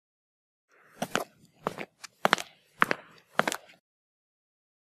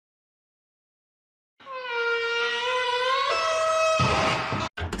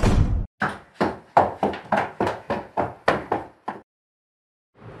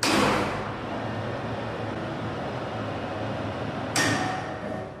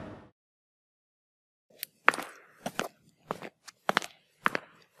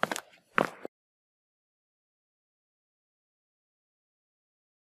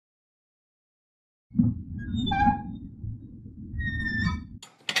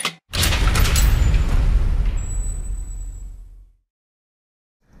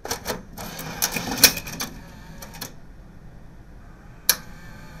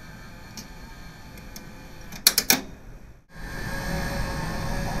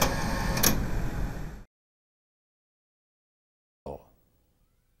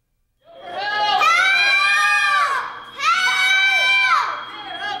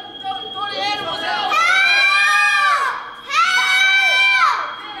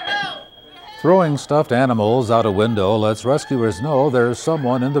Throwing stuffed animals out a window lets rescuers know there's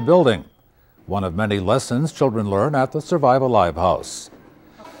someone in the building. One of many lessons children learn at the Survive Alive house.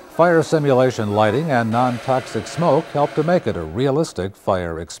 Fire simulation lighting and non-toxic smoke help to make it a realistic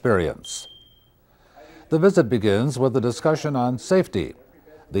fire experience. The visit begins with a discussion on safety.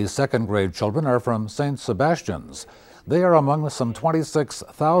 These second-grade children are from St. Sebastian's. They are among some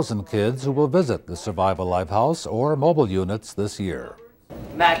 26,000 kids who will visit the Survive Alive house or mobile units this year.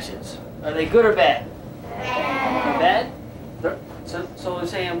 Matches. Are they good or bad? Bad. So we're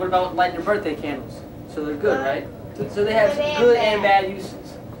saying, what about lighting their birthday candles? So they're good, right? So they have good and bad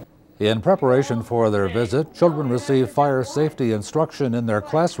uses. In preparation for their visit, children receive fire safety instruction in their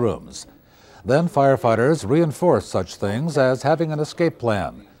classrooms. Then firefighters reinforce such things as having an escape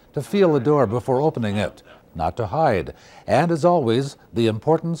plan, to feel a door before opening it, not to hide, and as always, the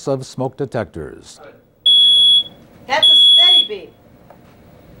importance of smoke detectors. That's a steady beep.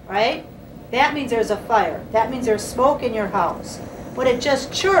 Right? That means there's a fire. That means there's smoke in your house. When it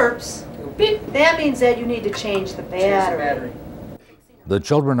just chirps, beep, that means that you need to change the battery. The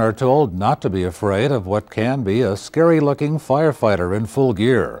children are told not to be afraid of what can be a scary-looking firefighter in full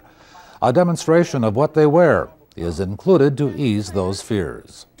gear. A demonstration of what they wear is included to ease those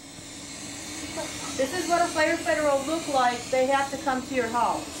fears. This is what a firefighter will look like. They have to come to your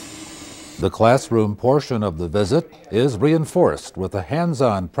house. The classroom portion of the visit is reinforced with a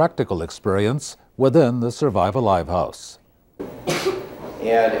hands-on practical experience within the Survive Alive house.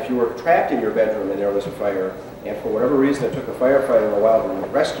 And if you were trapped in your bedroom and there was a fire, and for whatever reason it took a firefighter a while to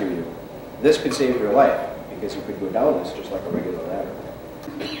rescue you, this could save your life because you could go down this just like a regular ladder.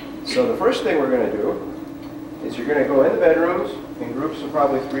 So the first thing we're going to do is you're going to go in the bedrooms in groups of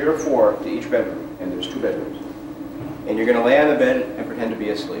probably 3 or 4 to each bedroom, and there's 2 bedrooms. And you're going to lay on the bed and pretend to be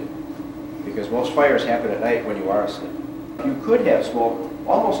asleep, because most fires happen at night when you are asleep. You could have smoke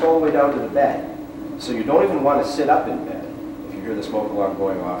almost all the way down to the bed, so you don't even want to sit up in bed if you hear the smoke alarm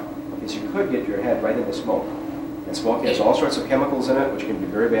going off, because you could get your head right in the smoke. And smoke has all sorts of chemicals in it, which can be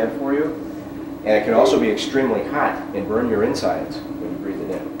very bad for you, and it can also be extremely hot and burn your insides when you breathe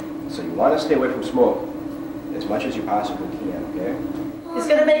it in. So you want to stay away from smoke as much as you possibly can, okay? It's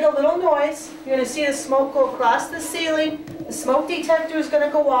going to make a little noise. You're going to see the smoke go across the ceiling. The smoke detector is going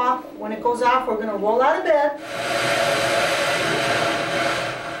to go off. When it goes off, we're going to roll out of bed.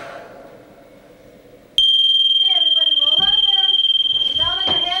 Okay, everybody roll out of bed. Get down on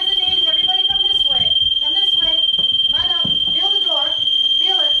your hands and knees. Everybody come this way. Come this way. Come on up. Feel the door.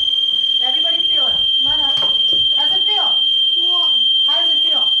 Feel it. Everybody feel it. Come on up. How's it feel? Warm. How does it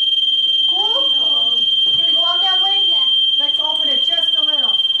feel? Cool? Can we go out that way? Yeah. Let's open it just a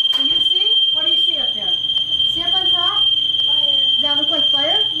little. Can you see? What do you see up there? See up on top? Fire. Does that look like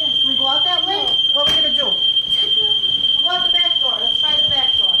fire? Yes. Can we go out that way? No. What are we going to do? We'll go out the back door. Let's try the back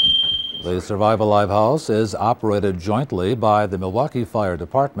door. The Survive Alive house is operated jointly by the Milwaukee Fire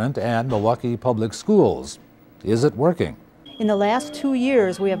Department and Milwaukee Public Schools. Is it working? In the last 2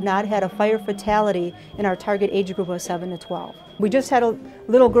 years, we have not had a fire fatality in our target age group of 7 to 12. We just had a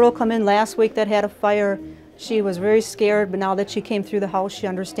little girl come in last week that had a fire. She was very scared, but now that she came through the house, she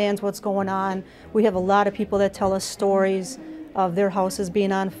understands what's going on. We have a lot of people that tell us stories of their houses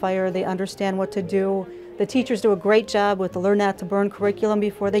being on fire. They understand what to do. The teachers do a great job with the Learn Not to Burn curriculum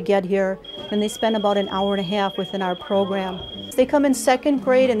before they get here, and they spend about an hour and a half within our program. They come in 2nd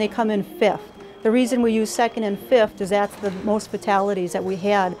grade and they come in 5th. The reason we use 2nd and 5th is that's the most fatalities that we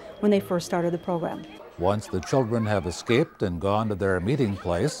had when they first started the program. Once the children have escaped and gone to their meeting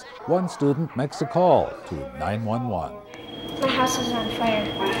place, one student makes a call to 911. My house is on fire.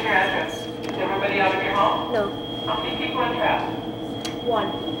 What's your address? Is everybody out of your home? No. How many people are trapped? 1.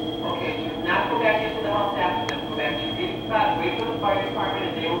 Okay, do not go back into the house after them. Go back to your meeting spot, wait for the fire department,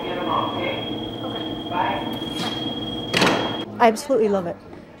 and they will get them off, okay? Okay. Bye. I absolutely love it.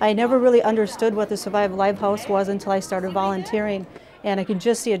 I never really understood what the Survive Alive house was until I started volunteering, and I can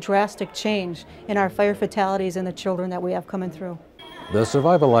just see a drastic change in our fire fatalities and the children that we have coming through. The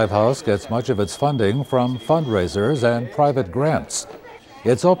Survive Alive house gets much of its funding from fundraisers and private grants.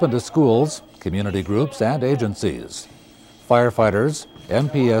 It's open to schools, community groups, and agencies. Firefighters,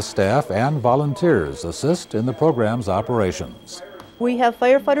 MPS staff and volunteers assist in the program's operations. We have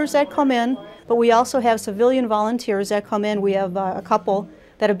firefighters that come in, but we also have civilian volunteers that come in. We have a couple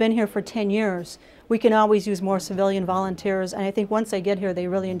that have been here for 10 years. We can always use more civilian volunteers, and I think once they get here, they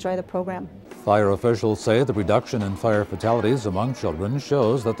really enjoy the program. Fire officials say the reduction in fire fatalities among children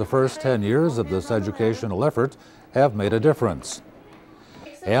shows that the first 10 years of this educational effort have made a difference.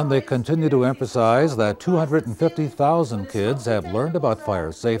 And they continue to emphasize that 250,000 kids have learned about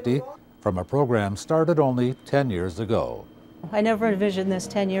fire safety from a program started only 10 years ago. I never envisioned this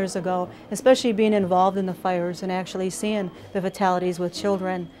 10 years ago, especially being involved in the fires and actually seeing the fatalities with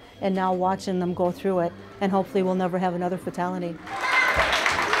children and now watching them go through it, and hopefully we'll never have another fatality.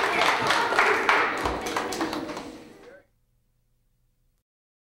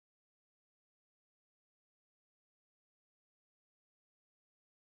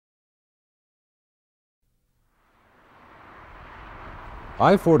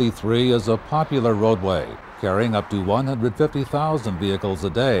 I-43 is a popular roadway, carrying up to 150,000 vehicles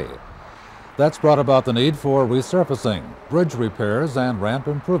a day. That's brought about the need for resurfacing, bridge repairs, and ramp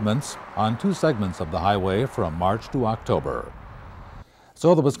improvements on 2 segments of the highway from March to October.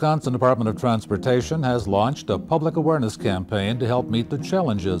 So the Wisconsin Department of Transportation has launched a public awareness campaign to help meet the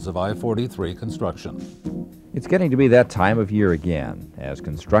challenges of I-43 construction. It's getting to be that time of year again. As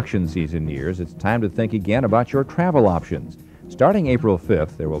construction season nears, it's time to think again about your travel options. Starting April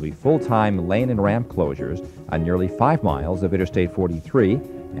 5th, there will be full-time lane and ramp closures on nearly 5 miles of Interstate 43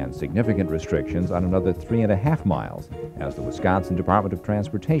 and significant restrictions on another 3.5 miles as the Wisconsin Department of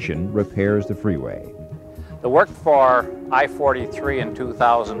Transportation repairs the freeway. The work for I-43 in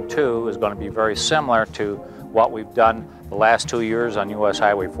 2002 is going to be very similar to what we've done the last 2 years on US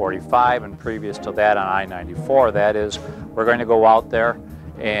Highway 45 and previous to that on I-94. That is, we're going to go out there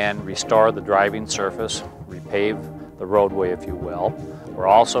and restore the driving surface, repave the roadway, if you will. We're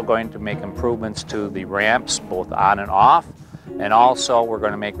also going to make improvements to the ramps, both on and off, and also we're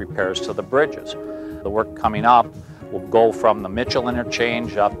going to make repairs to the bridges. The work coming up will go from the Mitchell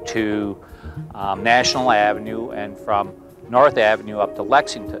interchange up to National Avenue and from North Avenue up to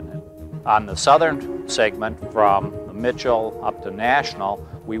Lexington. On the southern segment from the Mitchell up to National,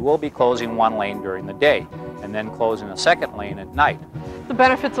 we will be closing 1 lane during the day and then closing a 2nd lane at night. The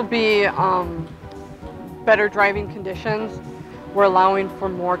benefits will be better driving conditions. We're allowing for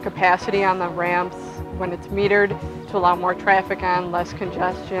more capacity on the ramps when it's metered to allow more traffic on, less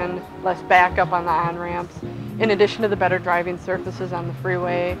congestion, less backup on the on-ramps, in addition to the better driving surfaces on the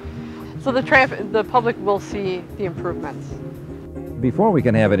freeway. So the public will see the improvements. Before we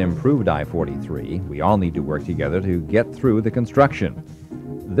can have an improved I-43, we all need to work together to get through the construction.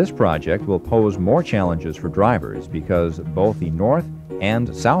 This project will pose more challenges for drivers because both the north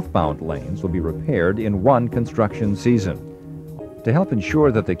and southbound lanes will be repaired in one construction season. To help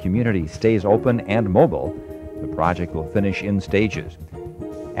ensure that the community stays open and mobile, the project will finish in stages.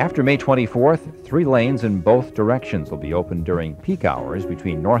 After May 24th, 3 lanes in both directions will be open during peak hours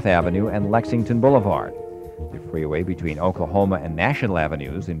between North Avenue and Lexington Boulevard. The freeway between Oklahoma and National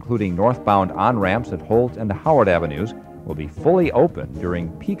Avenues, including northbound on-ramps at Holt and Howard Avenues, will be fully open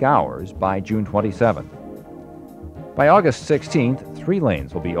during peak hours by June 27th. By August 16th, 3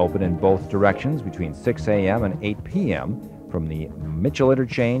 lanes will be open in both directions between 6 a.m. and 8 p.m. from the Mitchell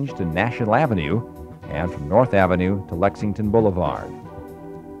interchange to National Avenue and from North Avenue to Lexington Boulevard.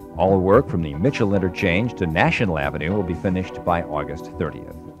 All work from the Mitchell interchange to National Avenue will be finished by August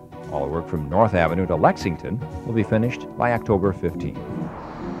 30th. All work from North Avenue to Lexington will be finished by October 15th.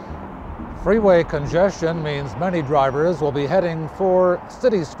 Freeway congestion means many drivers will be heading for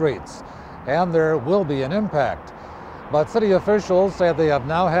city streets, and there will be an impact. But city officials say they have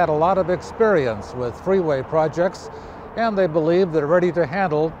now had a lot of experience with freeway projects, and they believe they're ready to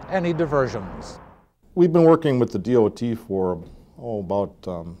handle any diversions. We've been working with the DOT for about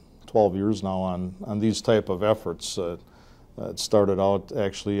 12 years now on these type of efforts. It started out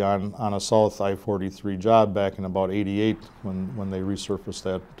actually on a South I-43 job back in about '88 when they resurfaced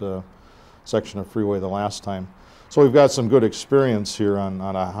that section of freeway the last time. So we've got some good experience here on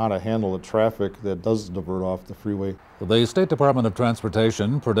how to handle the traffic that does divert off the freeway. The State Department of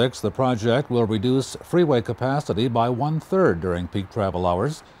Transportation predicts the project will reduce freeway capacity by 1/3 during peak travel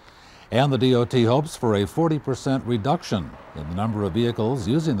hours, and the DOT hopes for a 40% reduction in the number of vehicles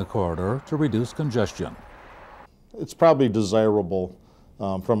using the corridor to reduce congestion. It's probably desirable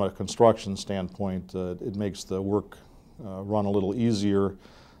from a construction standpoint. It makes the work run a little easier,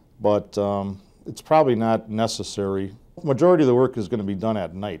 but it's probably not necessary. The majority of the work is going to be done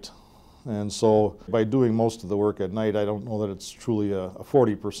at night. And so by doing most of the work at night, I don't know that it's truly a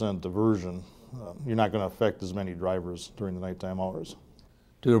 40% diversion. You're not going to affect as many drivers during the nighttime hours.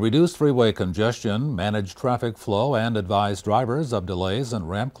 To reduce freeway congestion, manage traffic flow, and advise drivers of delays and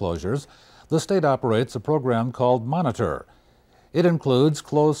ramp closures, the state operates a program called Monitor. It includes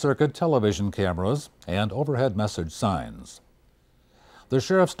closed-circuit television cameras and overhead message signs. The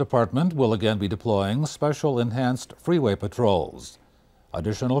Sheriff's Department will again be deploying special enhanced freeway patrols.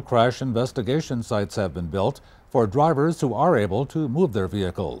 Additional crash investigation sites have been built for drivers who are able to move their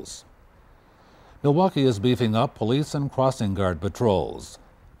vehicles. Milwaukee is beefing up police and crossing guard patrols.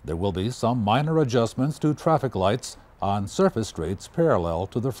 There will be some minor adjustments to traffic lights on surface streets parallel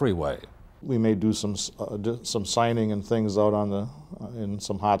to the freeway. We may do some signing and things out on in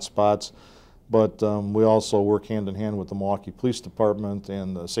some hot spots, but we also work hand in hand with the Milwaukee Police Department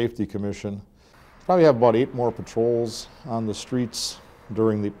and the Safety Commission. Probably have about 8 more patrols on the streets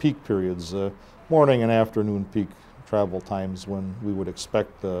during the peak periods, morning and afternoon peak travel times when we would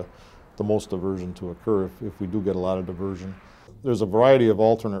expect the most diversion to occur if we do get a lot of diversion. There's a variety of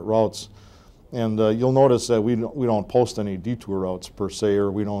alternate routes, and you'll notice that we don't post any detour routes per se,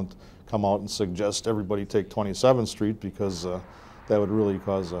 or we don't come out and suggest everybody take 27th Street because that would really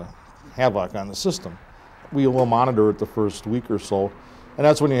cause havoc on the system. We will monitor it the first week or so, and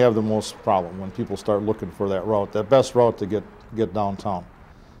that's when you have the most problem, when people start looking for that route, that best route to get downtown.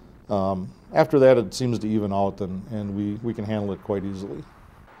 After that, it seems to even out, and we can handle it quite easily.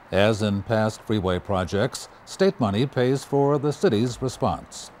 As in past freeway projects, state money pays for the city's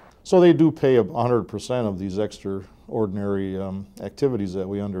response. So they do pay 100% of these extraordinary activities that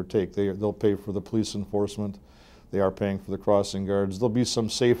we undertake. They'll pay for the police enforcement. They are paying for the crossing guards. There'll be some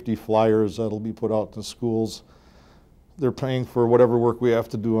safety flyers that'll be put out to schools. They're paying for whatever work we have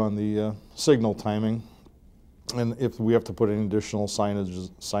to do on the signal timing, and if we have to put any additional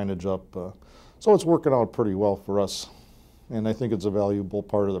signage up. So it's working out pretty well for us, and I think it's a valuable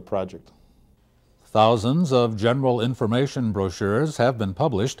part of the project. Thousands of general information brochures have been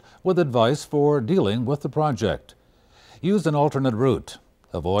published with advice for dealing with the project. Use an alternate route.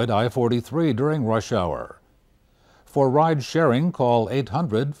 Avoid I-43 during rush hour. For ride sharing, call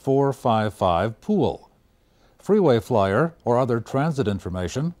 800-455-POOL. Freeway flyer or other transit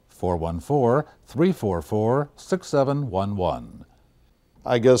information, 414-344-6711.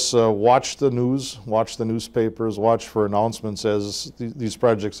 I guess watch the news, watch the newspapers, watch for announcements as these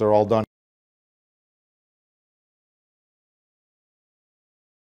projects are all done.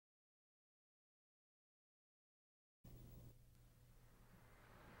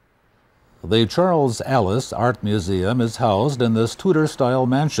 The Charles Allis Art Museum is housed in this Tudor-style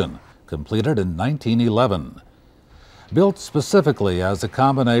mansion, completed in 1911. Built specifically as a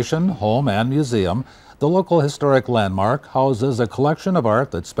combination home and museum, the local historic landmark houses a collection of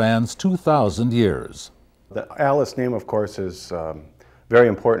art that spans 2,000 years. The Allis name, of course, is very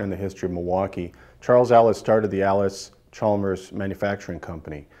important in the history of Milwaukee. Charles Allis started the Allis Chalmers Manufacturing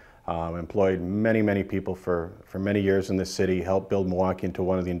Company, employed many people for many years in the city, helped build Milwaukee into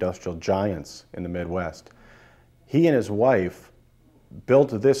one of the industrial giants in the Midwest. He and his wife built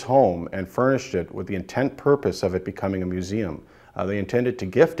this home and furnished it with the intent purpose of it becoming a museum. They intended to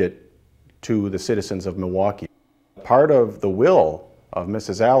gift it to the citizens of Milwaukee. Part of the will of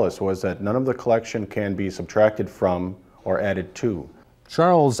Mrs. Allis was that none of the collection can be subtracted from or added to.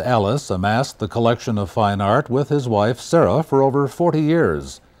 Charles Allis amassed the collection of fine art with his wife Sarah for over 40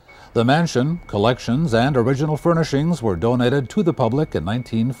 years. The mansion, collections, and original furnishings were donated to the public in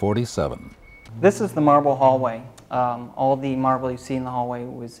 1947. This is the marble hallway. All the marble you see in the hallway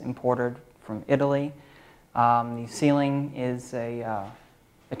was imported from Italy. The ceiling is a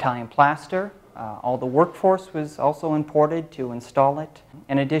Italian plaster. All the workforce was also imported to install it.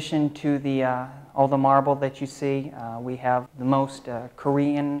 In addition to all the marble that you see, we have the most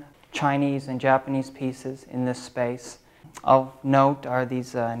Korean, Chinese, and Japanese pieces in this space. Of note are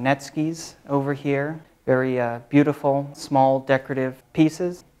these netskis over here. Very beautiful, small, decorative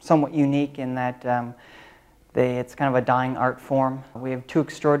pieces. Somewhat unique in that it's kind of a dying art form. We have 2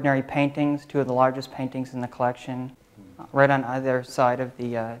 extraordinary paintings, 2 of the largest paintings in the collection. Right on either side of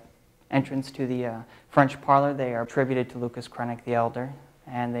the entrance to the French parlor, they are attributed to Lucas Krennic the Elder,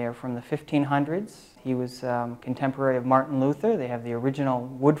 and they are from the 1500s. He was contemporary of Martin Luther. They have the original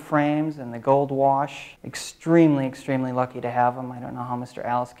wood frames and the gold wash. Extremely lucky to have them. I don't know how Mr.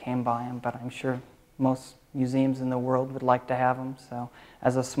 Allis came by them, but I'm sure most museums in the world would like to have them. So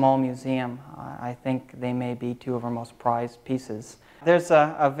as a small museum, I think they may be 2 of our most prized pieces. There's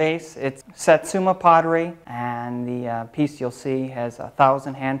a vase. It's Satsuma pottery, and the piece you'll see has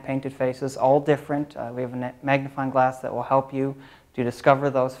 1,000 hand-painted faces, all different. We have a magnifying glass that will help you to discover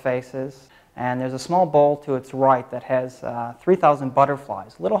those faces. And there's a small bowl to its right that has 3,000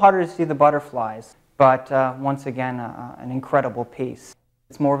 butterflies. A little harder to see the butterflies, but once again, an incredible piece.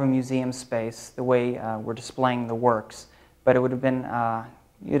 It's more of a museum space, the way we're displaying the works, but it would have been,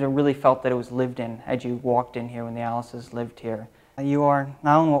 you'd have really felt that it was lived in as you walked in here when the Allises lived here. You are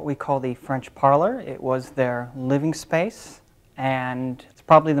now in what we call the French parlor. It was their living space, and it's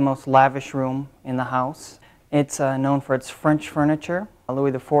probably the most lavish room in the house. It's known for its French furniture,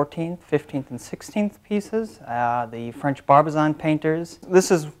 Louis XIV, 15th and 16th pieces, the French Barbizon painters. This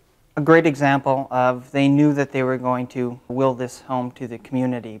is a great example of they knew that they were going to will this home to the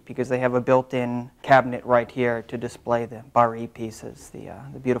community because they have a built-in cabinet right here to display the Barye pieces, the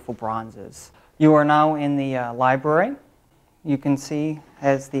beautiful bronzes. You are now in the library. You can see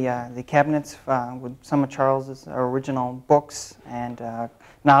as the cabinets with some of Charles's original books and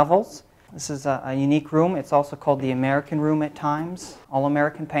novels. This is a unique room. It's also called the American Room at times. All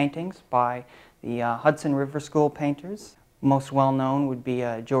American paintings by the Hudson River School painters. Most well known would be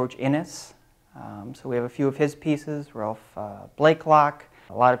George Innes. So we have a few of his pieces, Ralph Blakelock.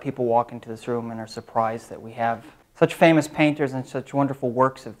 A lot of people walk into this room and are surprised that we have such famous painters and such wonderful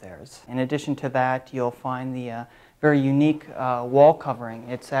works of theirs. In addition to that, you'll find the very unique wall covering.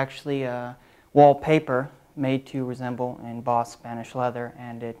 It's actually wallpaper made to resemble embossed Spanish leather,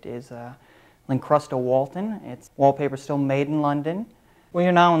 and it is Lincrusta Walton. It's wallpaper still made in London. Well,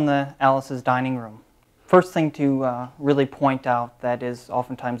 you're now in the Allis's dining room. First thing to really point out that is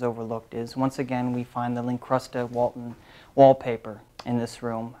oftentimes overlooked is, once again, we find the Lincrusta Walton wallpaper in this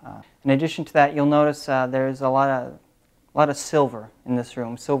room. In addition to that, you'll notice there's a lot of silver in this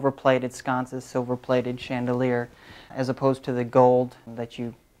room, silver-plated sconces, silver-plated chandelier, as opposed to the gold that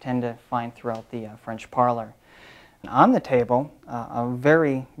you tend to find throughout the French parlor. And on the table, a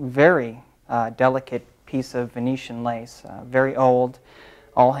very, very delicate piece of Venetian lace, very old,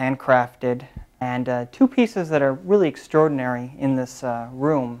 all handcrafted. And two pieces that are really extraordinary in this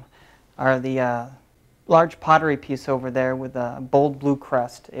room are the large pottery piece over there with a bold blue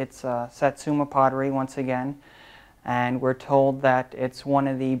crest. It's Satsuma pottery once again, and we're told that it's one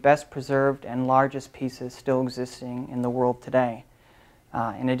of the best preserved and largest pieces still existing in the world today.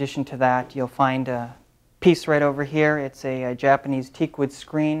 In addition to that, you'll find a piece right over here. It's a Japanese teakwood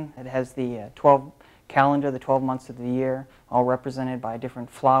screen. It has the 12 calendar, the 12 months of the year, all represented by different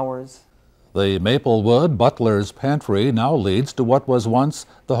flowers. The Maplewood Butler's Pantry now leads to what was once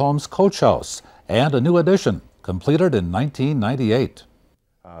the home's coach house, and a new addition, completed in 1998.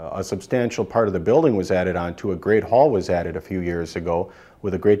 A substantial part of the building was added on to. A great hall was added a few years ago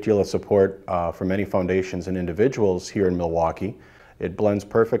with a great deal of support from many foundations and individuals here in Milwaukee. It blends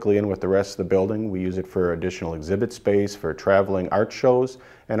perfectly in with the rest of the building. We use it for additional exhibit space, for traveling art shows,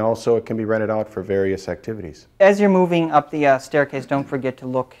 and also it can be rented out for various activities. As you're moving up the staircase, don't forget to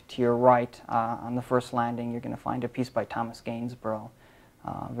look to your right. On the first landing, you're going to find a piece by Thomas Gainsborough,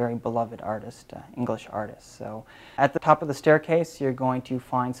 very beloved artist, English artist. So at the top of the staircase, you're going to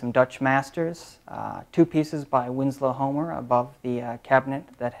find some Dutch masters, two pieces by Winslow Homer above the cabinet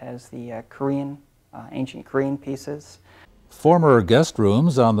that has the ancient Korean pieces. Former guest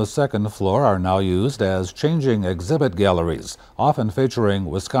rooms on the second floor are now used as changing exhibit galleries, often featuring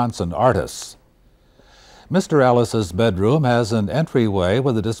Wisconsin artists. Mr. Allis's bedroom has an entryway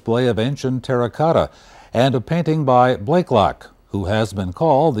with a display of ancient terracotta and a painting by Blakelock, who has been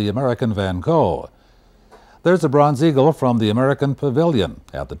called the American Van Gogh. There's a bronze eagle from the American Pavilion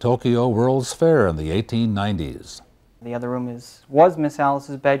at the Tokyo World's Fair in the 1890s. The other room was Miss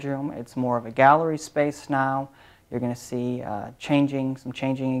Allis's bedroom. It's more of a gallery space now. You're going to see some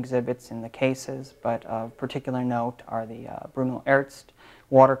changing exhibits in the cases, but of particular note are the Bruno Ernst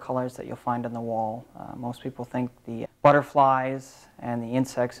watercolors that you'll find on the wall. Most people think the butterflies and the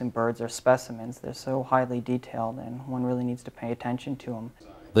insects and birds are specimens. They're so highly detailed, and one really needs to pay attention to them.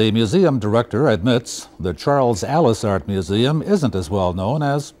 The museum director admits the Charles Allis Art Museum isn't as well known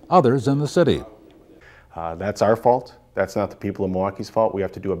as others in the city. That's our fault. That's not the people of Milwaukee's fault. We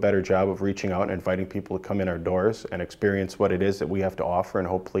have to do a better job of reaching out and inviting people to come in our doors and experience what it is that we have to offer and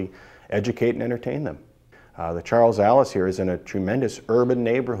hopefully educate and entertain them. The Charles Allis here is in a tremendous urban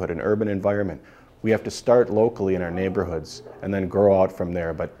neighborhood, an urban environment. We have to start locally in our neighborhoods and then grow out from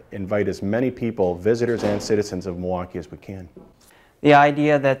there, but invite as many people, visitors and citizens of Milwaukee, as we can. The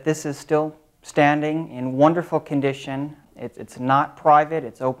idea that this is still standing in wonderful condition, it's not private,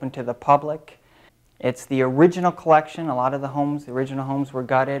 it's open to the public. It's the original collection. A lot of the original homes were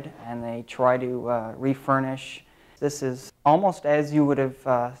gutted, and they try to refurnish. This is almost as you would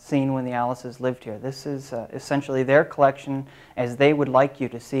have seen when the Allises lived here. This is essentially their collection as they would like you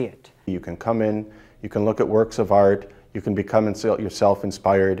to see it. You can come in, you can look at works of art, you can become yourself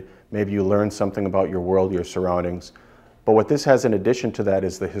inspired, maybe you learn something about your world, your surroundings. But what this has in addition to that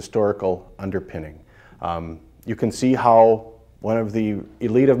is the historical underpinning. You can see how One of the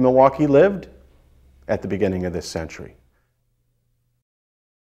elite of Milwaukee lived at the beginning of this century.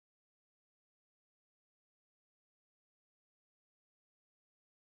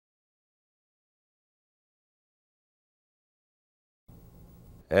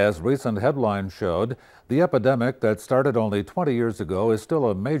 As recent headlines showed, the epidemic that started only 20 years ago is still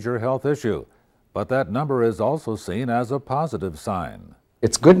a major health issue, but that number is also seen as a positive sign.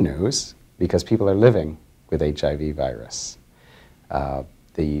 It's good news because people are living with HIV virus.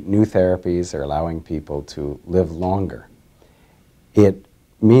 The new therapies are allowing people to live longer. It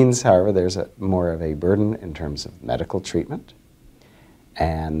means, however, there's more of a burden in terms of medical treatment,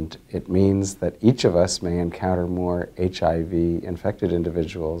 and it means that each of us may encounter more HIV-infected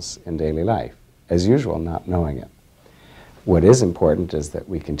individuals in daily life, as usual, not knowing it. What is important is that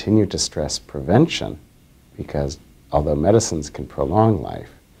we continue to stress prevention, because although medicines can prolong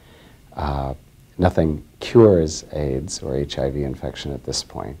life, nothing cures AIDS or HIV infection at this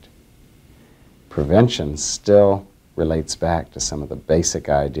point. Prevention still relates back to some of the basic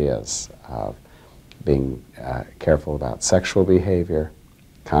ideas of being careful about sexual behavior,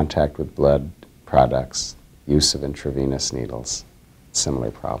 contact with blood products, use of intravenous needles,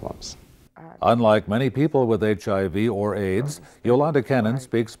 similar problems. Unlike many people with HIV or AIDS, Yolanda Kennan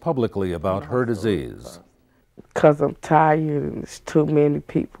speaks publicly about her disease. Because I'm tired and there's too many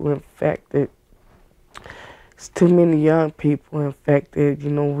people infected. There's too many young people infected.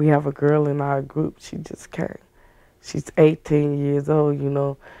 You know, we have a girl in our group, she just came. She's 18 years old, you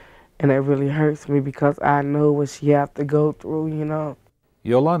know, and it really hurts me because I know what she has to go through, you know.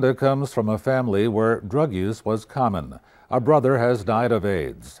 Yolanda comes from a family where drug use was common. A brother has died of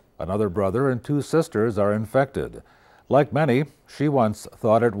AIDS. Another brother and two sisters are infected. Like many, she once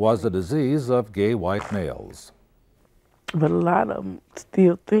thought it was a disease of gay white males. But a lot of them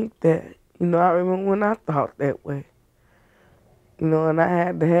still think that. You know, I remember when I thought that way. You know, and I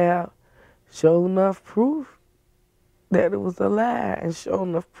had to have sure enough proof that it was a lie, and sure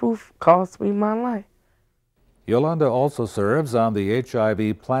enough proof cost me my life. Yolanda also serves on the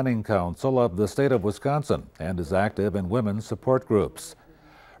HIV Planning Council of the state of Wisconsin and is active in women's support groups.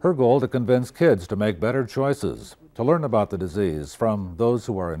 Her goal to convince kids to make better choices, to learn about the disease from those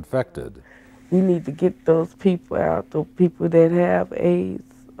who are infected. We need to get those people out, those people that have AIDS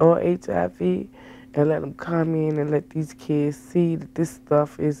or HIV, and let them come in and let these kids see that this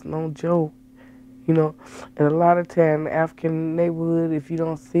stuff is no joke, you know. And a lot of times in the African neighborhood, if you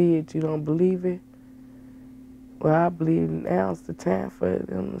don't see it, you don't believe it. Well, I believe now's the time for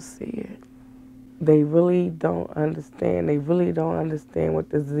them to see it. They really don't understand. They really don't understand what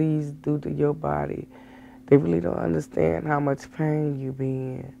disease do to your body. They really don't understand how much pain you be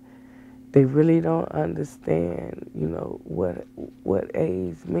in. They really don't understand, you know, what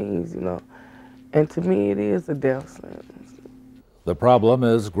AIDS means, you know. And to me, it is a death sentence. The problem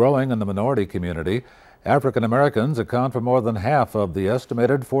is growing in the minority community. African Americans account for more than half of the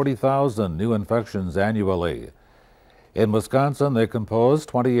estimated 40,000 new infections annually. In Wisconsin, they compose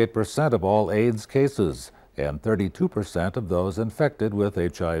 28% of all AIDS cases and 32% of those infected with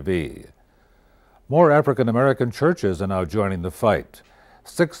HIV. More African American churches are now joining the fight.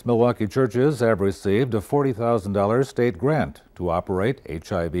 6 Milwaukee churches have received a $40,000 state grant to operate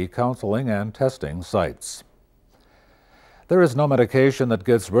HIV counseling and testing sites. There is no medication that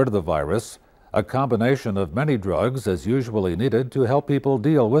gets rid of the virus. A combination of many drugs is usually needed to help people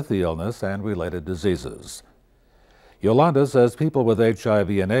deal with the illness and related diseases. Yolanda says people with HIV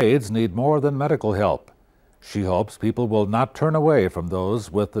and AIDS need more than medical help. She hopes people will not turn away from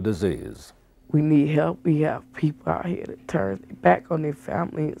those with the disease. We need help. We have people out here that turn their back on their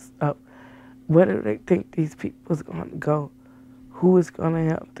family and stuff. Where do they think these people is going to go? Who is going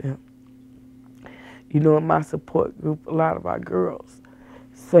to help them? You know, in my support group, a lot of our girls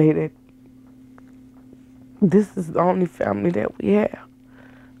say that this is the only family that we have.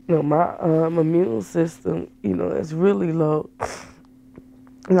 You know, my immune system, you know, is really low.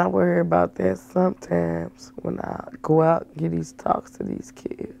 And I worry about that sometimes when I go out and give these talks to these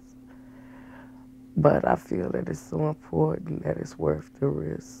kids. But I feel that it's so important that it's worth the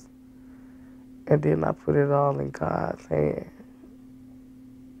risk. And then I put it all in God's hand.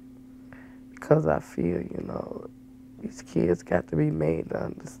 Because I feel, you know, these kids got to be made to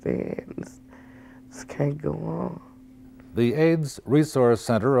understand. This can't go on. The AIDS Resource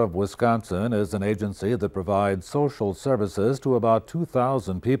Center of Wisconsin is an agency that provides social services to about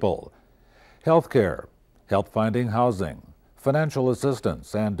 2,000 people. Health care, help-finding housing, financial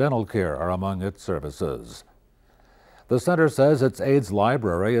assistance, and dental care are among its services. The center says its AIDS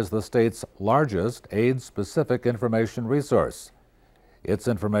library is the state's largest AIDS-specific information resource. Its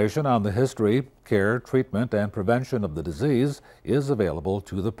information on the history, care, treatment, and prevention of the disease is available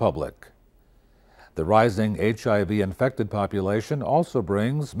to the public. The rising HIV-infected population also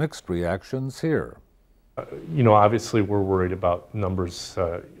brings mixed reactions here. You know, obviously we're worried about numbers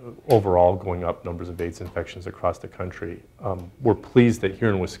overall going up, numbers of AIDS infections across the country. We're pleased that here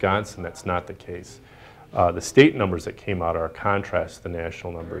in Wisconsin that's not the case. The state numbers that came out are a contrast to the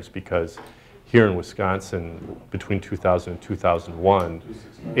national numbers, because here in Wisconsin, between 2000 and 2001,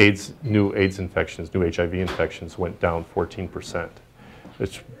 new AIDS infections, new HIV infections went down 14%.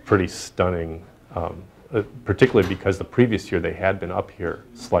 It's pretty stunning, particularly because the previous year they had been up here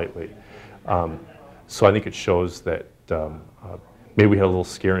slightly. So I think it shows that maybe we had a little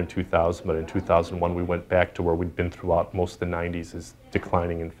scare in 2000, but in 2001 we went back to where we'd been throughout most of the 90s, is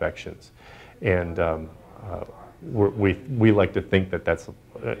declining infections. And we like to think that that's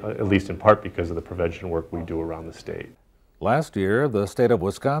at least in part because of the prevention work we do around the state. Last year, the state of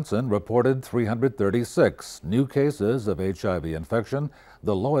Wisconsin reported 336 new cases of HIV infection,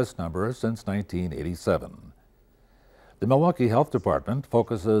 the lowest number since 1987. The Milwaukee Health Department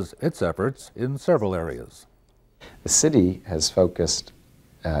focuses its efforts in several areas. The city has focused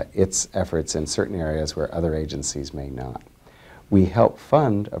its efforts in certain areas where other agencies may not. We help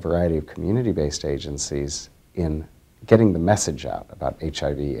fund a variety of community-based agencies in getting the message out about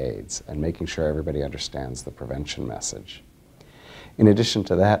HIV/AIDS and making sure everybody understands the prevention message. In addition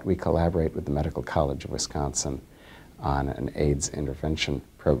to that, we collaborate with the Medical College of Wisconsin on an AIDS intervention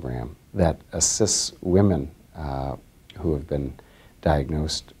program that assists women who have been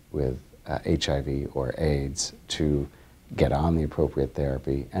diagnosed with HIV or AIDS to get on the appropriate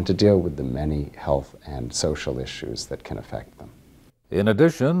therapy and to deal with the many health and social issues that can affect them. In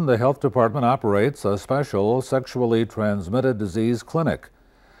addition, the Health Department operates a special sexually transmitted disease clinic.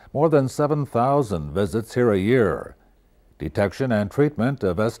 More than 7,000 visits here a year. Detection and treatment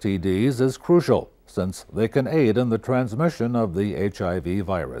of STDs is crucial, since they can aid in the transmission of the HIV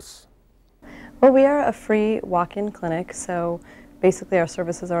virus. Well, we are a free walk-in clinic, so basically our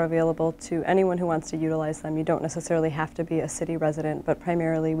services are available to anyone who wants to utilize them. You don't necessarily have to be a city resident, but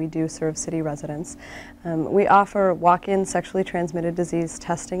primarily we do serve city residents. We offer walk-in sexually transmitted disease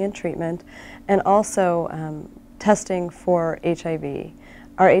testing and treatment, and also testing for HIV.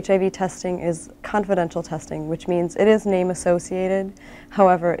 Our HIV testing is confidential testing, which means it is name associated.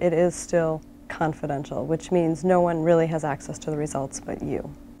 However, it is still confidential, which means no one really has access to the results but you.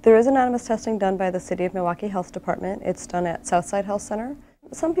 There is anonymous testing done by the City of Milwaukee Health Department. It's done at Southside Health Center.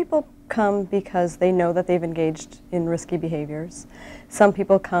 Some people come because they know that they've engaged in risky behaviors. Some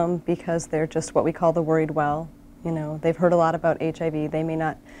people come because they're just what we call the worried well. You know, they've heard a lot about HIV. They may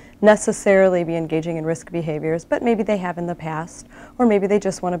not necessarily be engaging in risky behaviors, but maybe they have in the past, or maybe they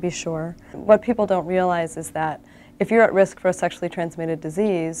just want to be sure. What people don't realize is that if you're at risk for a sexually transmitted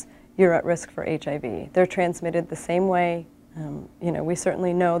disease, you're at risk for HIV. They're transmitted the same way. You know, we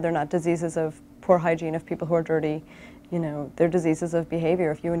certainly know they're not diseases of poor hygiene of people who are dirty. You know, they're diseases of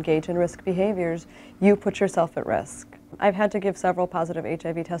behavior. If you engage in risk behaviors, you put yourself at risk. I've had to give several positive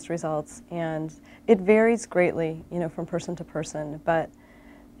HIV test results, and it varies greatly, you know, from person to person, but,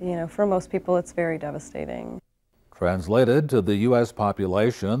 you know, for most people it's very devastating. Translated to the U.S.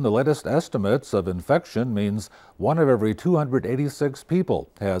 population, the latest estimates of infection means 1 of every 286 people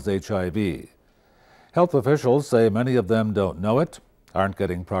has HIV. Health officials say many of them don't know it, aren't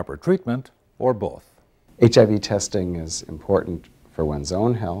getting proper treatment, or both. HIV testing is important for one's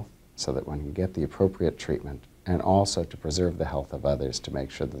own health so that one can get the appropriate treatment, and also to preserve the health of others to make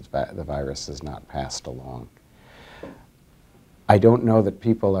sure that the virus is not passed along. I don't know that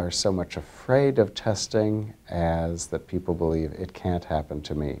people are so much afraid of testing as that people believe it can't happen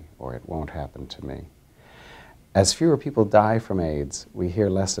to me or it won't happen to me. As fewer people die from AIDS, we hear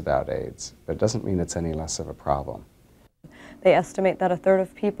less about AIDS, but it doesn't mean it's any less of a problem. They estimate that 1/3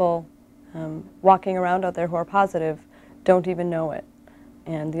 of people walking around out there who are positive don't even know it.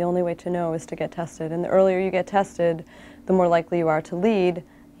 And the only way to know is to get tested. And the earlier you get tested, the more likely you are to lead,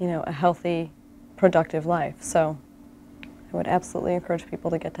 you know, a healthy, productive life. So I would absolutely encourage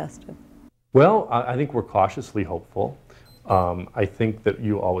people to get tested. Well, I think we're cautiously hopeful. I think that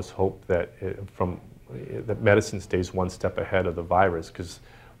you always hope that that medicine stays one step ahead of the virus, because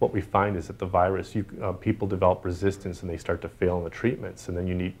what we find is that the virus, people develop resistance and they start to fail in the treatments, and then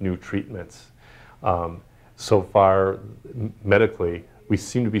you need new treatments. So far, medically, we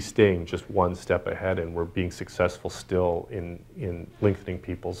seem to be staying just one step ahead, and we're being successful still in lengthening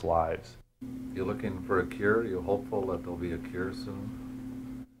people's lives. You looking for a cure? You hopeful that there'll be a cure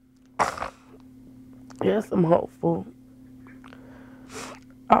soon? Yes, I'm hopeful.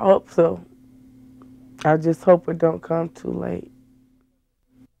 I hope so. I just hope it don't come too late.